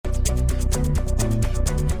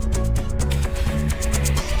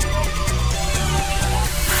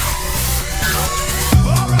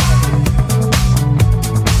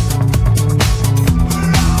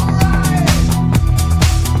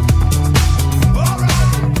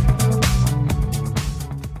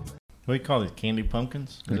What do you call these? Candy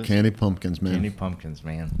pumpkins? They're candy pumpkins, man. Candy pumpkins,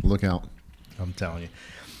 man. Look out. I'm telling you.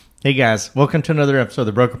 Hey, guys. Welcome to another episode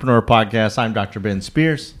of the Brokerpreneur Podcast. I'm Dr. Ben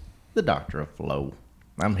Spears, the Doctor of Flow.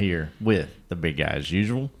 I'm here with the big guy as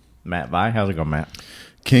usual, Matt Vi. How's it going, Matt?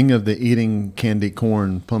 King of the eating candy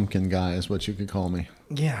corn pumpkin guy is what you could call me.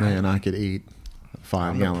 Yeah. Man, I could eat a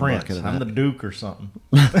 5-gallon bucket of that. I'm the Duke or something.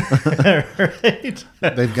 Right?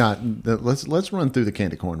 They've got, let's run through the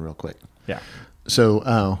candy corn real quick. Yeah.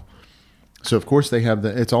 So of course they have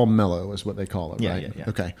it's all mellow is what they call it, right? Yeah.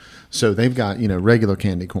 Okay. So they've got, regular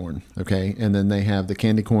candy corn, okay? And then they have the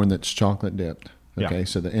candy corn that's chocolate dipped, okay? Yeah.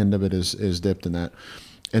 So the end of it is dipped in that.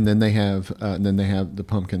 And then they have the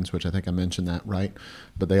pumpkins, which I think I mentioned that, right?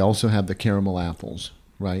 But they also have the caramel apples,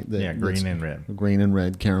 right? Green and red. Green and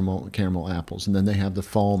red caramel apples. And then they have the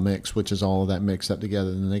fall mix, which is all of that mixed up together.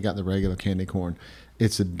 And then they got the regular candy corn.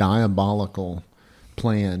 It's a diabolical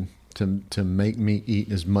plan to make me eat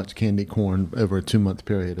as much candy corn over a 2-month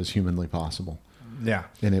period as humanly possible. Yeah.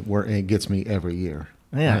 And it gets me every year.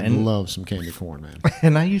 Yeah. I love some candy corn, man.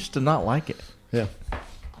 And I used to not like it. Yeah.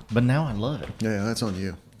 But now I love it. Yeah, that's on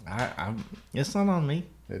you. It's not on me.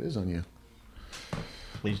 It is on you.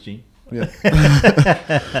 Please, G. Yeah.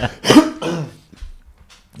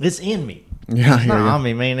 It's in me. Yeah, it's not on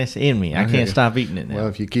me, man. It's in me. I can't stop eating it now. Well,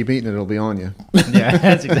 if you keep eating it, it'll be on you. Yeah,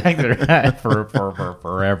 that's exactly right. For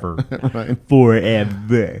forever. Right.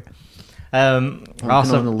 Forever.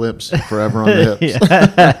 Also on the lips, forever on the hips.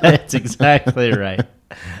 Yeah, that's exactly right.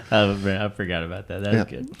 Oh, man, I forgot about that. That's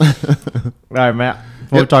good. All right, Matt.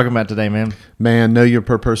 What are we talking about today, man? Man, know your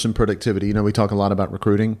per person productivity. We talk a lot about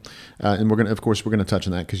recruiting, and we're going to touch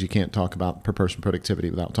on that because you can't talk about per person productivity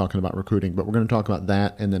without talking about recruiting. But we're going to talk about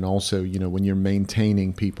that, and then also, when you're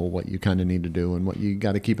maintaining people, what you kind of need to do and what you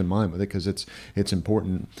got to keep in mind with it because it's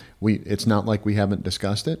important. It's not like we haven't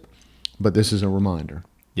discussed it, but this is a reminder.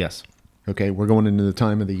 Yes. Okay, we're going into the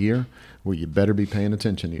time of the year where you better be paying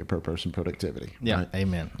attention to your per person productivity. Yeah, right?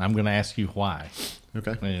 Amen. I'm going to ask you why.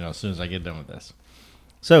 Okay. As soon as I get done with this.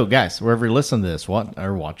 So, guys, wherever you listen to this,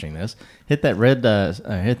 or watching this, hit that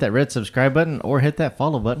red subscribe button or hit that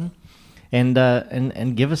follow button,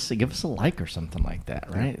 and give us a like or something like that,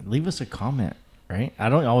 right? Yeah. Leave us a comment, right? I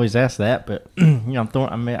don't always ask that, but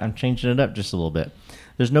I'm changing it up just a little bit.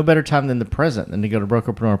 There's no better time than the present than to go to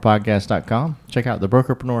brokerpreneurpodcast.com. Check out the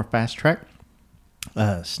Brokerpreneur Fast Track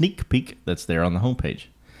sneak peek that's there on the homepage.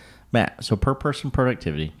 Matt, so per person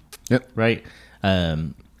productivity. Yep. Right?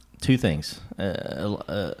 2 things.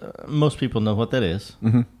 Most people know what that is.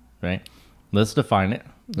 Mm-hmm. Right? Let's define it,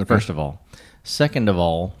 first of all. Second of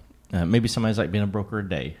all, maybe somebody's like being a broker a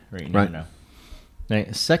day. Right? You never know.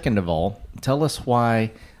 Right? Second of all, tell us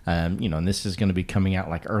why, and this is going to be coming out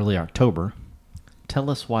like early October. Tell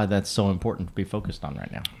us why that's so important to be focused on right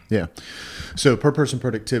now. Yeah. So per person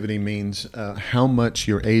productivity means how much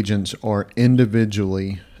your agents are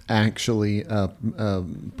individually actually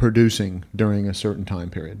producing during a certain time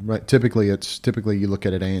period, right? Typically you look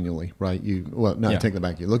at it annually, right? I take that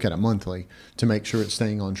back. You look at it monthly to make sure it's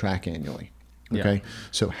staying on track annually. Okay. Yeah.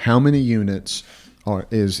 So how many units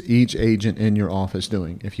is each agent in your office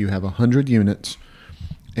doing? If you have 100 units,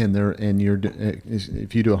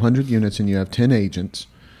 if you do 100 units and you have 10 agents,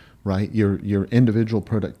 right? Your individual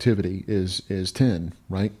productivity is 10,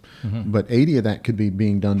 right? Mm-hmm. But 80 of that could be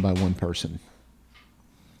being done by one person.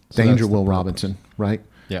 So Danger, Will Robinson, right?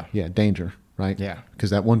 Yeah. Yeah, danger, right? Yeah.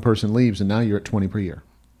 Because that one person leaves and now you're at 20 per year.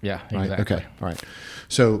 Yeah, right? Exactly. Okay, all right.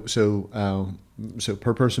 So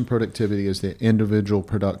per person productivity is the individual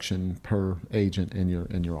production per agent in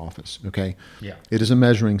your office. Okay. Yeah. It is a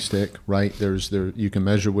measuring stick, right? You can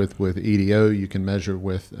measure with EDO. You can measure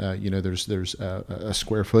with there's a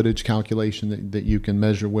square footage calculation that you can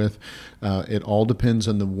measure with. It all depends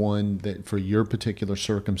on the one that for your particular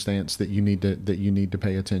circumstance that you need to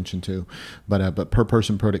pay attention to. But per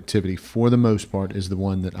person productivity for the most part is the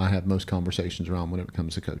one that I have most conversations around when it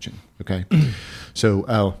comes to coaching. Okay.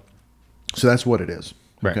 So that's what it is.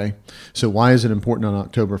 Right. Okay. So why is it important on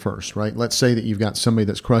October 1st, right? Let's say that you've got somebody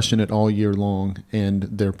that's crushing it all year long and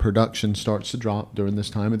their production starts to drop during this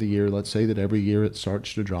time of the year. Let's say that every year it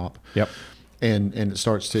starts to drop. Yep. And it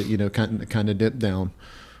starts to, kind of dip down.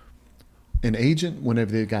 An agent,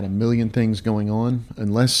 whenever they've got a million things going on,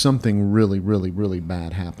 unless something really, really, really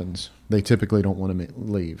bad happens, they typically don't want to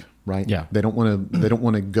leave, right? Yeah. They don't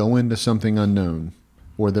want to go into something unknown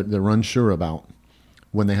or that they're unsure about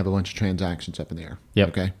when they have a bunch of transactions up in the air. Yep.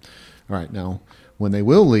 Okay. All right. Now, when they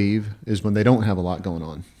will leave is when they don't have a lot going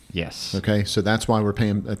on. Yes. Okay. So that's why we're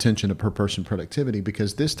paying attention to per person productivity,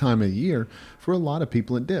 because this time of the year, for a lot of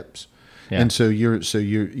people, it dips. Yeah. And so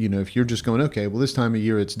if you're just going, okay, well, this time of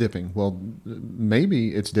year it's dipping. Well,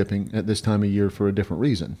 maybe it's dipping at this time of year for a different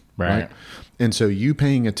reason. Right. And so you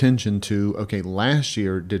paying attention to, okay, last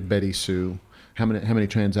year did Betty Sue, how many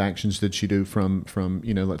transactions did she do from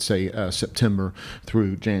let's say September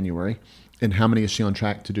through January? And how many is she on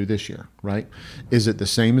track to do this year, right? Is it the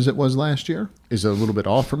same as it was last year? Is it a little bit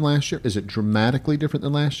off from last year? Is it dramatically different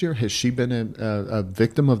than last year? Has she been a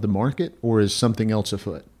victim of the market, or is something else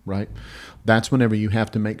afoot, right? That's whenever you have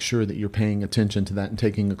to make sure that you're paying attention to that and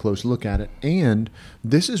taking a close look at it. And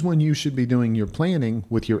this is when you should be doing your planning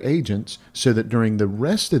with your agents so that during the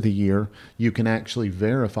rest of the year, you can actually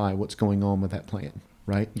verify what's going on with that plan,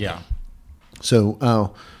 right? Yeah. So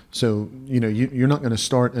you're not going to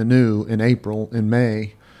start anew in April, in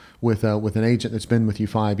May, with an agent that's been with you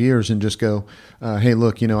 5 years and just go, hey,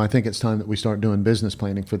 look, I think it's time that we start doing business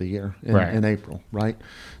planning for the year in April, right?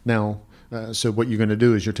 Now, so what you're going to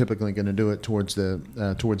do is you're typically going to do it towards the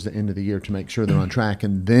end of the year to make sure they're on track,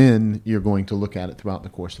 and then you're going to look at it throughout the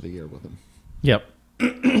course of the year with them. Yep.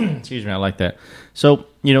 Excuse me, I like that. So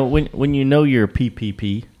when you know your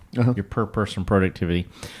PPP, your per person productivity.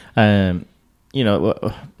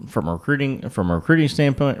 From a recruiting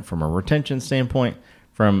standpoint, from a retention standpoint,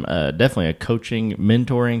 from definitely a coaching,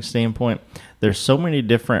 mentoring standpoint, there's so many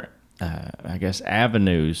different,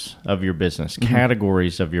 avenues of your business,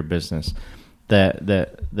 categories of your business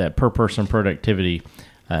that per person productivity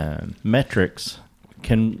metrics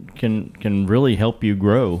can really help you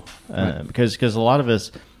grow. Because a lot of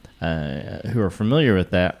us who are familiar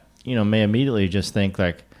with that, may immediately just think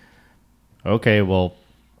like, okay, well,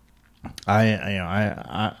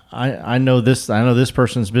 I know this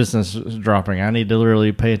person's business is dropping. I need to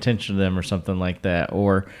really pay attention to them or something like that.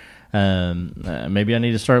 Or maybe I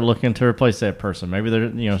need to start looking to replace that person. Maybe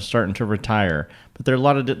they're starting to retire. But there are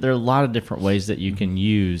a lot of different ways that you can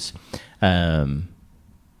use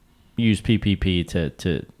PPP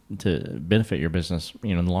to benefit your business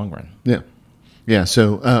in the long run. Yeah.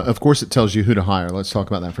 So of course it tells you who to hire. Let's talk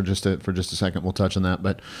about that for just a second. We'll touch on that,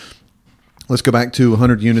 but. Let's go back to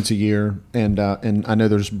 100 units a year, and I know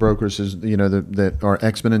there's brokers that are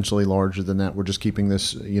exponentially larger than that. We're just keeping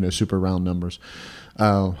this super round numbers.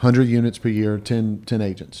 100 units per year, 10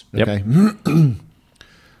 agents. Okay.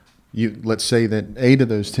 Yep. Let's say that 8 of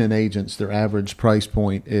those 10 agents, their average price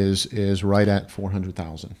point is right at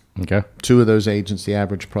 $400,000. Okay. 2 of those agents, the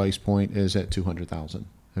average price point is at $200,000.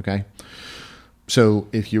 Okay. So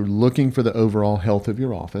if you're looking for the overall health of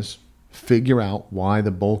your office, figure out why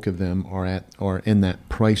the bulk of them are in that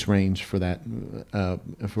price range for that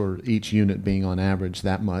for each unit being on average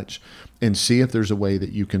that much, and see if there's a way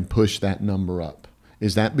that you can push that number up.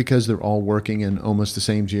 Is that because they're all working in almost the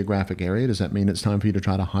same geographic area? Does that mean it's time for you to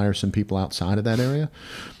try to hire some people outside of that area?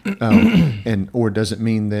 Or does it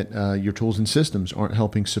mean that your tools and systems aren't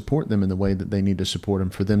helping support them in the way that they need to support them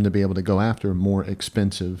for them to be able to go after a more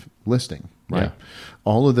expensive listing? Right. Yeah.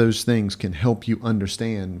 All of those things can help you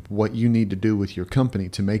understand what you need to do with your company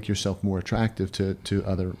to make yourself more attractive to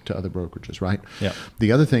other brokerages. Right. Yeah.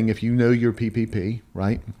 The other thing, if you know your PPP,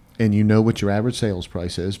 right, and you know what your average sales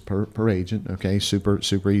price is per agent, okay, super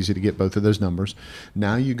easy to get both of those numbers.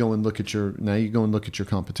 Now you go and look at your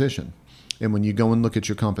competition. And when you go and look at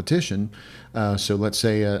your competition, so let's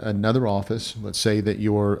say another office, let's say that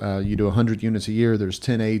you do 100 units a year, there's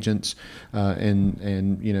 10 agents, and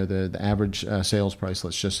the average sales price,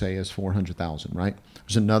 let's just say, is $400,000, right?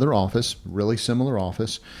 There's another office, really similar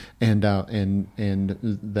office, and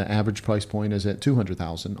the average price point is at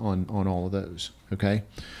 $200,000 on all of those, okay?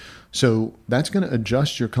 So that's going to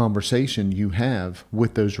adjust your conversation you have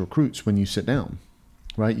with those recruits when you sit down.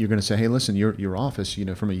 Right, you're going to say, "Hey, listen, your office,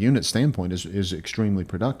 from a unit standpoint, is extremely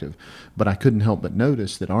productive, but I couldn't help but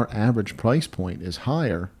notice that our average price point is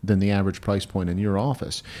higher than the average price point in your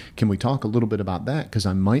office. Can we talk a little bit about that? Because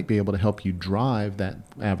I might be able to help you drive that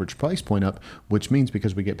average price point up, which means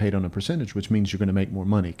because we get paid on a percentage, which means you're going to make more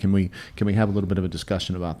money. Can we have a little bit of a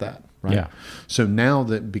discussion about that?" Right. Yeah. So now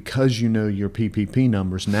that because you know your PPP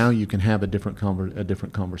numbers, now you can have a different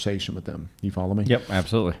conversation with them. You follow me? Yep,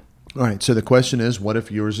 absolutely. All right. So the question is, what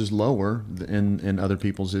if yours is lower and other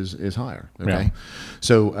people's is higher? Okay.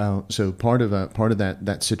 Yeah. So part of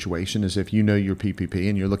that situation is if you know your PPP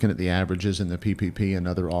and you're looking at the averages in the PPP and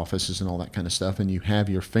other offices and all that kind of stuff, and you have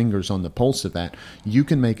your fingers on the pulse of that, you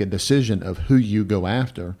can make a decision of who you go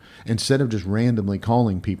after instead of just randomly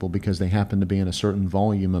calling people because they happen to be in a certain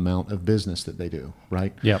volume amount of business that they do.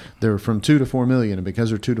 Right. Yep. They're from 2 to 4 million, and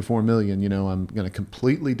because they're 2 to 4 million, I'm going to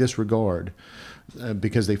completely disregard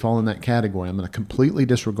because they fall in that category, I'm going to completely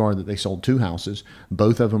disregard that they sold 2 houses.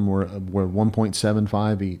 Both of them were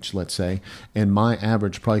 1.75 each, let's say, and my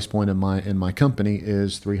average price point in my company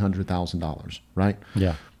is $300,000. Right?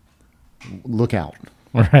 Yeah. Look out.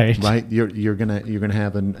 Right. You're gonna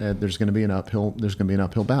have there's gonna be an uphill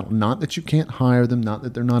battle. Not that you can't hire them, not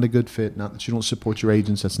that they're not a good fit, not that you don't support your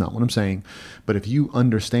agents. That's not what I'm saying. But if you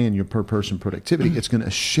understand your per person productivity, it's going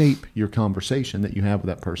to shape your conversation that you have with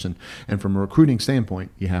that person. And from a recruiting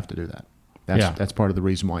standpoint, you have to do that. That's part of the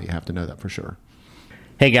reason why you have to know that for sure.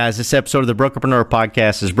 Hey guys, this episode of the Brokerpreneur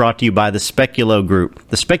Podcast is brought to you by the Speculo Group.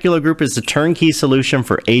 The Speculo Group is the turnkey solution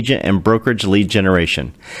for agent and brokerage lead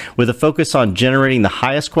generation. With a focus on generating the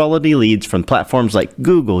highest quality leads from platforms like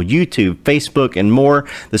Google, YouTube, Facebook, and more,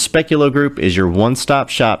 the Speculo Group is your one-stop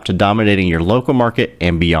shop to dominating your local market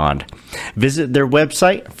and beyond. Visit their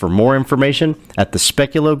website for more information at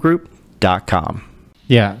thespeculogroup.com.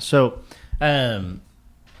 Yeah. So,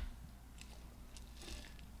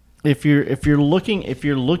 if you're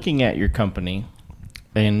looking at your company,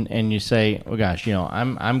 and you say, "Oh gosh,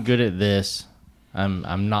 I'm good at this.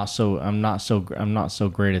 I'm not so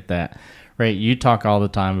great at that." Right? You talk all the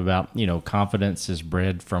time about confidence is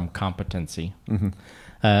bred from competency. Mm-hmm.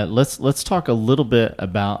 Let's talk a little bit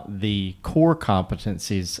about the core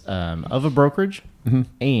competencies of a brokerage, mm-hmm.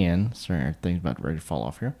 and sorry, things about ready to fall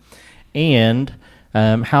off here, and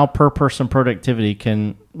how per person productivity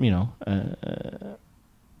can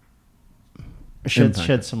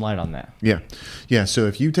shed some light on that. Yeah. So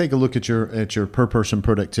if you take a look at your per person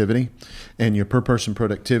productivity, and your per person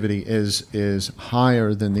productivity is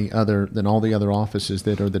higher than all the other offices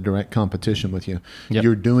that are the direct competition with you, yep.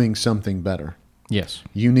 You're doing something better. Yes.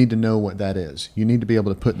 You need to know what that is. You need to be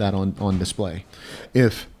able to put that on display.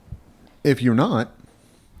 If you're not,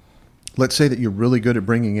 let's say that you're really good at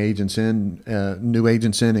bringing agents in, new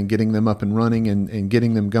agents in, and getting them up and running and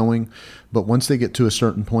getting them going, but once they get to a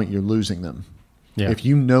certain point, you're losing them. Yeah. If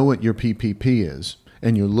you know what your PPP is,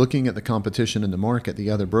 and you're looking at the competition in the market, the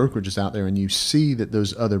other brokerages out there, and you see that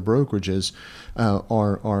those other brokerages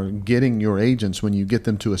are getting your agents when you get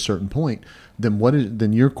them to a certain point,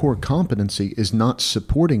 then your core competency is not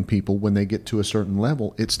supporting people when they get to a certain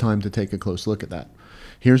level. It's time to take a close look at that.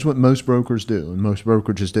 Here's what most brokers do, and most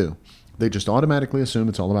brokerages do. They just automatically assume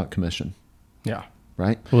it's all about commission. Yeah.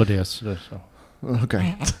 Right? Well, it is. So.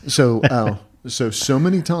 Okay. So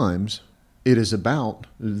many times it is about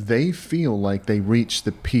they feel like they reached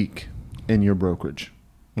the peak in your brokerage.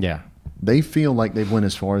 Yeah. They feel like they've went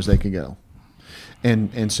as far as they could go.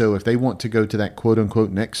 And so if they want to go to that quote unquote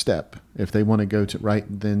next step, if they want to go to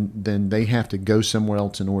then they have to go somewhere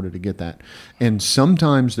else in order to get that. And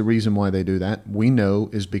sometimes the reason why they do that, we know,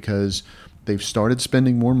 is because they've started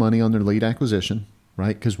spending more money on their lead acquisition,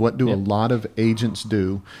 right? Because what do a lot of agents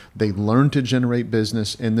do? They learn to generate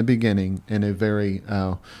business in the beginning in a very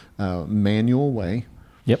manual way.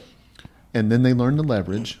 Yep. And then they learn to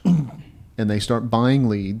leverage, and they start buying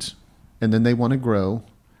leads, and then they want to grow,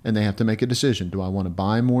 and they have to make a decision. Do I want to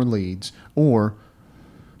buy more leads, or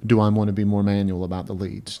do I want to be more manual about the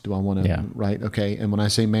leads? Do I want to, right? Okay. And when I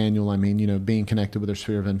say manual, I mean, being connected with their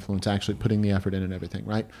sphere of influence, actually putting the effort in and everything,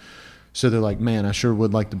 right? So they're like, man, I sure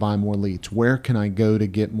would like to buy more leads. Where can I go to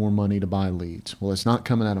get more money to buy leads? Well, it's not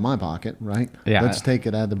coming out of my pocket, right? Yeah. Let's take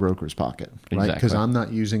it out of the broker's pocket, right? Because I'm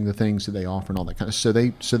not using the things that they offer and all that kind of. So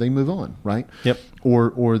they move on, right? Yep.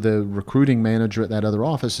 Or the recruiting manager at that other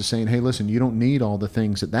office is saying, hey, listen, you don't need all the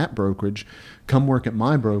things at that brokerage. Come work at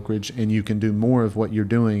my brokerage, and you can do more of what you're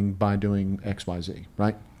doing by doing X, Y, Z,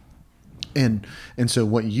 right? And so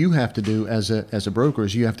what you have to do as a broker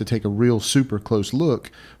is you have to take a real super close look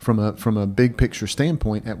from a big picture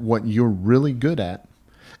standpoint at what you're really good at,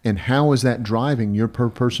 and how is that driving your per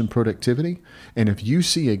person productivity. And if you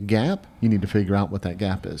see a gap, you need to figure out what that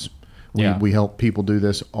gap is. We help people do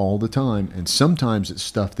this all the time, and sometimes it's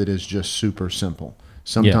stuff that is just super simple.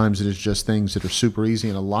 Sometimes it is just things that are super easy,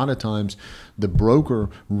 and a lot of times the broker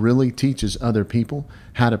really teaches other people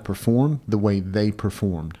how to perform the way they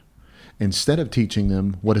performed, instead of teaching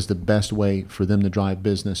them what is the best way for them to drive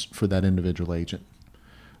business for that individual agent.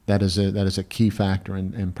 That is a key factor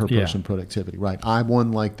in per person productivity, right? I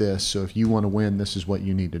won like this, so if you want to win, this is what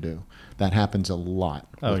you need to do. That happens a lot.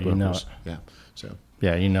 Oh, you know it. Yeah. So.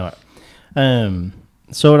 Yeah, you know it.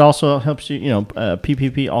 So it also helps you,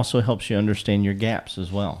 PPP also helps you understand your gaps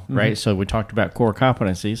as well, right? Mm-hmm. So we talked about core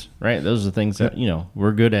competencies, right? Those are the things that,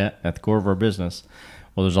 we're good at the core of our business.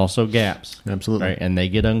 Well, there's also gaps. Absolutely. Right? And they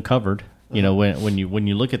get uncovered. When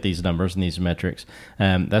you look at these numbers and these metrics,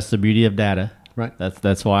 that's the beauty of data. Right.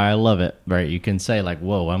 That's why I love it. Right. You can say like,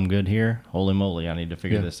 whoa, I'm good here. Holy moly, I need to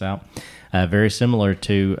figure this out. Very similar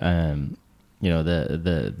to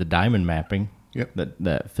the diamond mapping. Yep.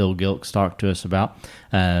 That Phil Gilks talked to us about,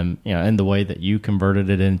 and the way that you converted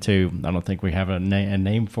it into, I don't think we have a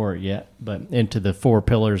name for it yet, but into the 4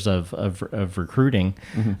 pillars of recruiting,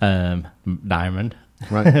 diamond,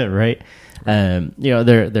 Right. right?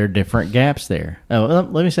 There are different gaps there. Oh,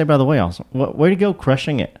 let me say, by the way, also, way to go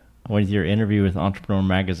crushing it with your interview with Entrepreneur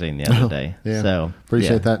Magazine the other day. Yeah. So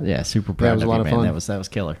Appreciate that. Yeah, super proud. That was a lot of fun. That was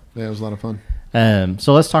killer. Yeah, it was a lot of fun.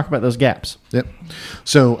 So let's talk about those gaps. Yep.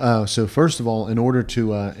 So first of all, in order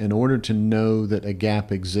to know that a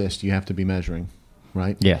gap exists, you have to be measuring,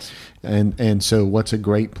 right? Yes. And so what's a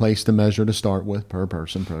great place to measure to start with? Per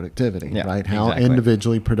person productivity, Yeah, right? How exactly.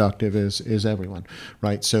 individually productive is everyone,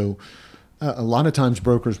 right? So a lot of times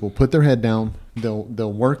brokers will put their head down, they'll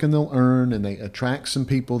work and they'll earn, and they attract some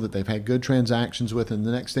people that they've had good transactions with, and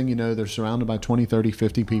the next thing you know, they're surrounded by 20, 30,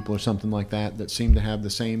 50 people or something like that seem to have the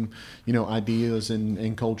same, ideas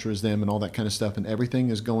and culture as them and all that kind of stuff, and everything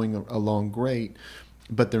is going along great,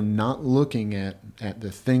 but they're not looking at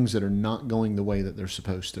the things that are not going the way that they're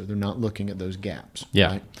supposed to. They're not looking at those gaps. Yeah.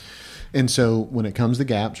 Right? And so when it comes to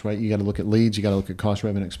gaps, right, you got to look at leads, you got to look at cost,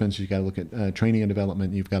 revenue, expenses, you got to look at training and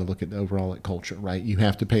development, you've got to look at overall at culture, right? You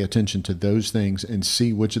have to pay attention to those things and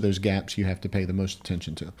see which of those gaps you have to pay the most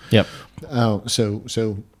attention to. Yep.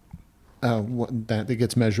 That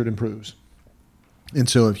gets measured improves. And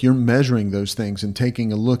so if you're measuring those things and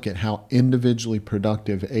taking a look at how individually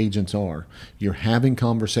productive agents are, you're having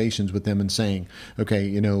conversations with them and saying, okay,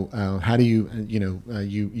 how do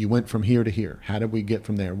you went from here to here. How did we get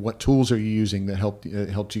from there? What tools are you using that helped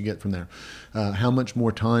you get from there? How much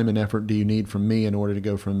more time and effort do you need from me in order to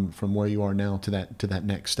go from where you are now to that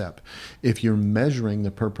next step? If you're measuring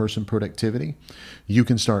the per person productivity, you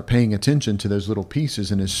can start paying attention to those little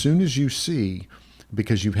pieces. And as soon as you see,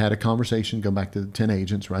 because you've had a conversation, go back to the 10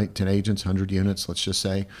 agents, right? 10 agents, 100 units, let's just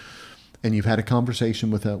say. And you've had a conversation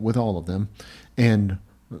with all of them. And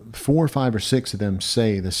 4 or 5 or 6 of them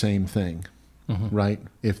say the same thing, right?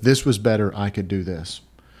 If this was better, I could do this.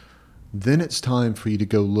 Then it's time for you to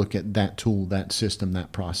go look at that tool, that system,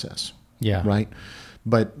 that process. Yeah. Right?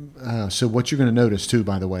 But so what you're going to notice too,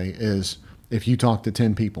 by the way, is if you talk to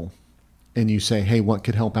 10 people and you say, hey, what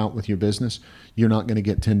could help out with your business? You're not going to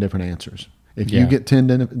get 10 different answers. If you get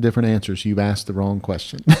 10 different answers, you've asked the wrong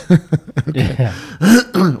question.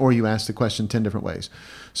 Or you asked the question 10 different ways.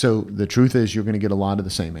 So the truth is you're going to get a lot of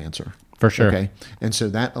the same answer. For sure. Okay. And so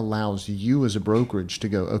that allows you as a brokerage to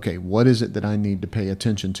go, okay, what is it that I need to pay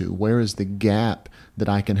attention to? Where is the gap that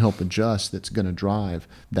I can help adjust that's going to drive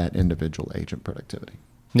that individual agent productivity?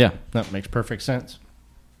 Yeah, that makes perfect sense.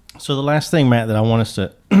 So the last thing, Matt, that I want us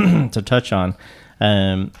to to touch on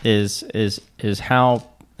is how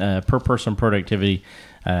per person productivity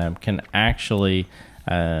can actually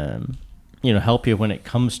help you when it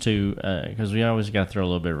comes to because we always got to throw a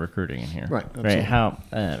little bit of recruiting in here, right? Absolutely. Right? How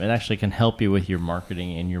it actually can help you with your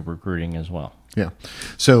marketing and your recruiting as well. Yeah.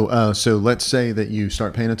 So let's say that you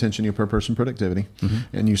start paying attention to your per person productivity,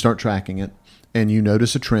 and you start tracking it, and you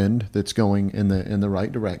notice a trend that's going in the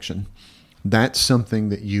right direction. That's something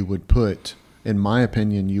that you would put, in my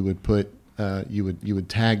opinion, you would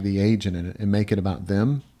tag the agent in it and make it about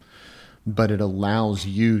them. But it allows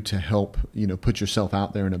you to help, put yourself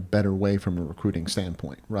out there in a better way from a recruiting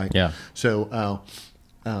standpoint, right? Yeah. So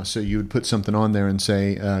you would put something on there and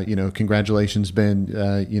say, congratulations,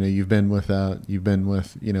 Ben. You've been with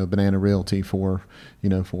Banana Realty for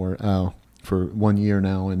 1 year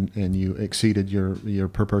now, and you exceeded your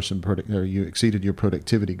per person you exceeded your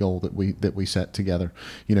productivity goal that we set together.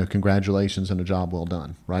 Congratulations and a job well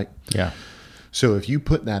done, right? Yeah. So if you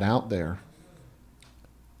put that out there,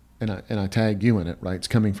 and I tag you in it, right? It's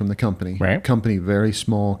coming from the company. Right. Company very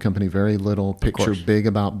small, company very little. Picture big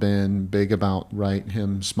about Ben, big about, right,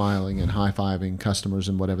 him smiling and high-fiving customers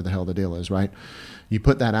and whatever the hell the deal is, right? You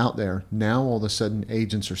put that out there. Now all of a sudden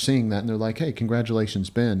agents are seeing that and they're like, hey,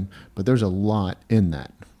 congratulations, Ben. But there's a lot in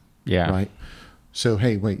that. Yeah. Right? So,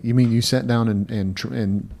 hey, wait, you mean you sat down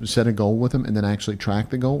and set a goal with him and then actually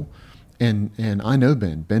track the goal? And I know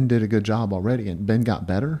Ben. Ben did a good job already and Ben got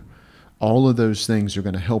better. All of those things are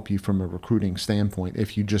going to help you from a recruiting standpoint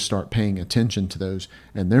if you just start paying attention to those,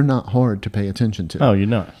 and they're not hard to pay attention to.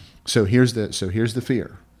 Oh, So here's the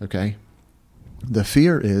fear, okay? The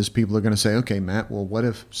fear is people are going to say, okay, Matt, well, what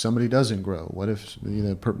if somebody doesn't grow? What if,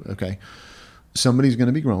 okay, somebody's going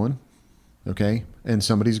to be growing, okay, and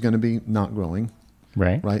somebody's going to be not growing.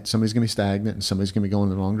 Right. Somebody's going to be stagnant and somebody's going to be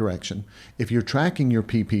going in the wrong direction. If you're tracking your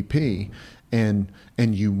PPP and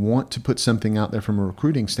you want to put something out there from a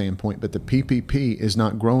recruiting standpoint, but the PPP is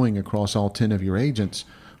not growing across all 10 of your agents,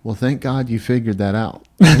 Well, thank God you figured that out.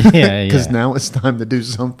 Yeah, Because now it's time to do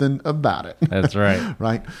something about it. That's right.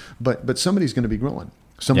 Right. But somebody's going to be growing.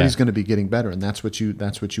 Somebody's going to be getting better, and that's what you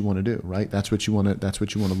want to do, right? That's what you want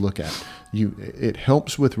to look at. It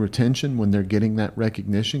helps with retention when they're getting that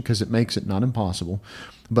recognition, because it makes it not impossible,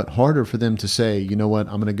 but harder for them to say, you know what,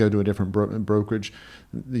 I'm going to go to a different brokerage,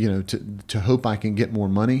 to hope I can get more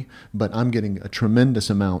money, but I'm getting a tremendous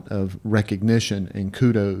amount of recognition and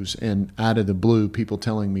kudos, and out of the blue, people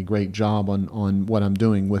telling me great job on what I'm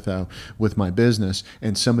doing with my business,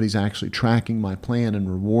 and somebody's actually tracking my plan and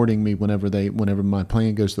rewarding me whenever my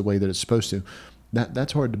plan goes the way that it's supposed to.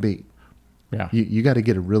 That's hard to beat. Yeah. You got to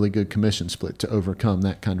get a really good commission split to overcome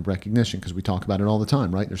that kind of recognition, because we talk about it all the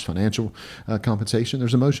time, right? There's financial compensation,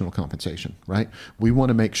 there's emotional compensation, right? We want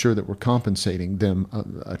to make sure that we're compensating them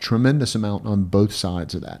a tremendous amount on both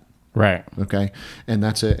sides of that. Right. Okay. And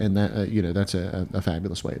that's a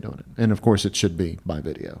fabulous way of doing it. And of course it should be by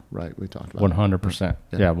video, right? We talked about 100%.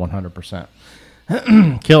 Yeah, 100%.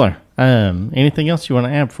 Killer. Anything else you want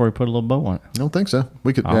to add before we put a little bow on it? I don't think so.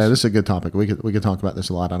 We could. Awesome. Yeah, this is a good topic. We could talk about this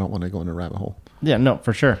a lot. I don't want to go in a rabbit hole. Yeah, no,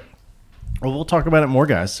 for sure. Well, we'll talk about it more,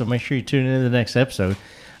 guys. So make sure you tune in to the next episode.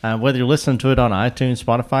 Whether you're listening to it on iTunes,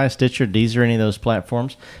 Spotify, Stitcher, Deezer, any of those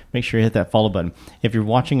platforms, make sure you hit that follow button. If you're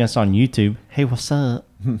watching us on YouTube, hey, what's up?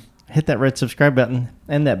 Hit that red subscribe button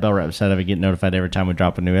and that bell right beside of it. Get notified every time we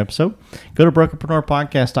drop a new episode. Go to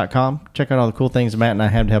brokerpreneurpodcast.com. Check out all the cool things Matt and I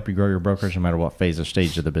have to help you grow your brokerage no matter what phase or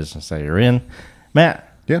stage of the business that you're in.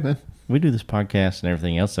 Matt. Yeah, man. We do this podcast and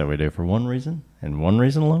everything else that we do for one reason and one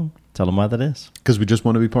reason alone. Tell them why that is. Because we just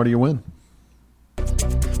want to be part of your win.